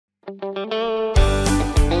There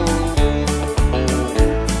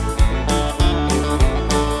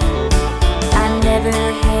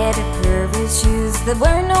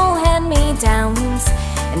were no hand-me-downs,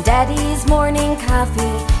 and Daddy's morning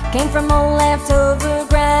coffee came from old leftover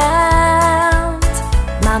ground.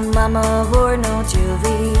 My mama wore no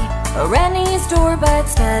jewelry or any store-bought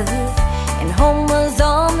stuff, and home was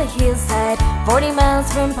on the hillside, 40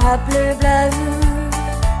 miles from Poplar, Bluff.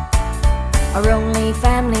 Our only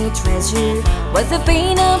family treasure was the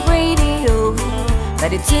beat-up radio,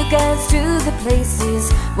 but it took us to the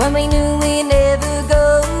places when we knew we'd never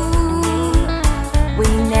go. We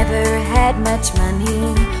never had much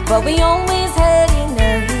money, but we always had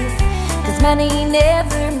enough, 'cause money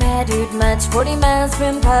never mattered much, 40 miles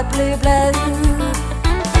from Poplar, Bluff.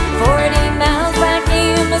 40 miles back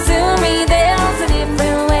in Missouri, there's a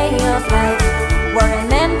different way of life, where a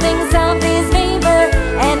man thinks of his neighbor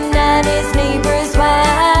and not his neighbor's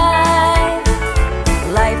wife.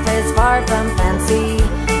 Life is far from fancy,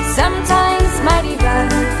 sometimes mighty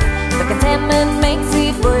rough, but contentment makes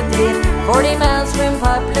it worth it, 40 miles from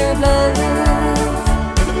Poplar, Bluff.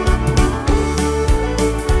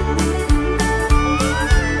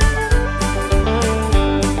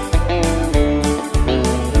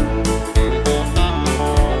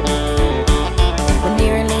 Well,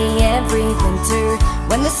 nearly every winter,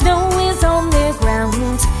 when the snow is on the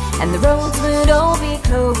ground and the roads would all be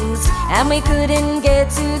closed and we couldn't get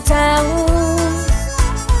to town,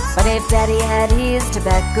 but if Daddy had his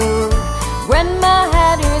tobacco, Grandma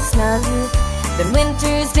had her snuff, then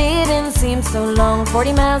winters didn't seem so long,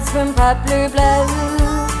 40 miles from Poplar, Bluff.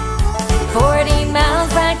 40 miles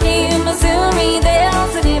back in Missouri,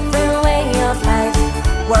 there's a different way of life,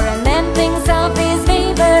 where a man thinks of his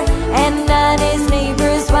neighbor and not his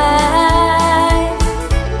neighbor's wife.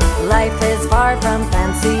 Life is far from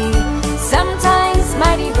fancy, sometimes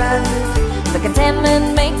mighty rough, but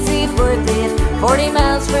contentment makes it worth it, 40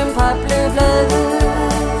 miles from Poplar, Bluff.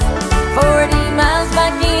 40 miles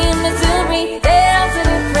back in Missouri, there's a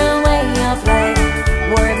different way of life,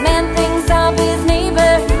 where a man thinks of his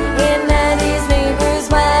neighbor and not his neighbor's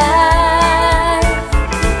wife.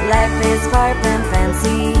 Life is far from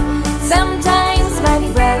fancy, sometimes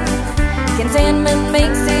mighty rough, contentment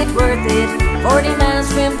makes it worth it, 40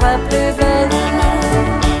 miles from Poplar, Bluff.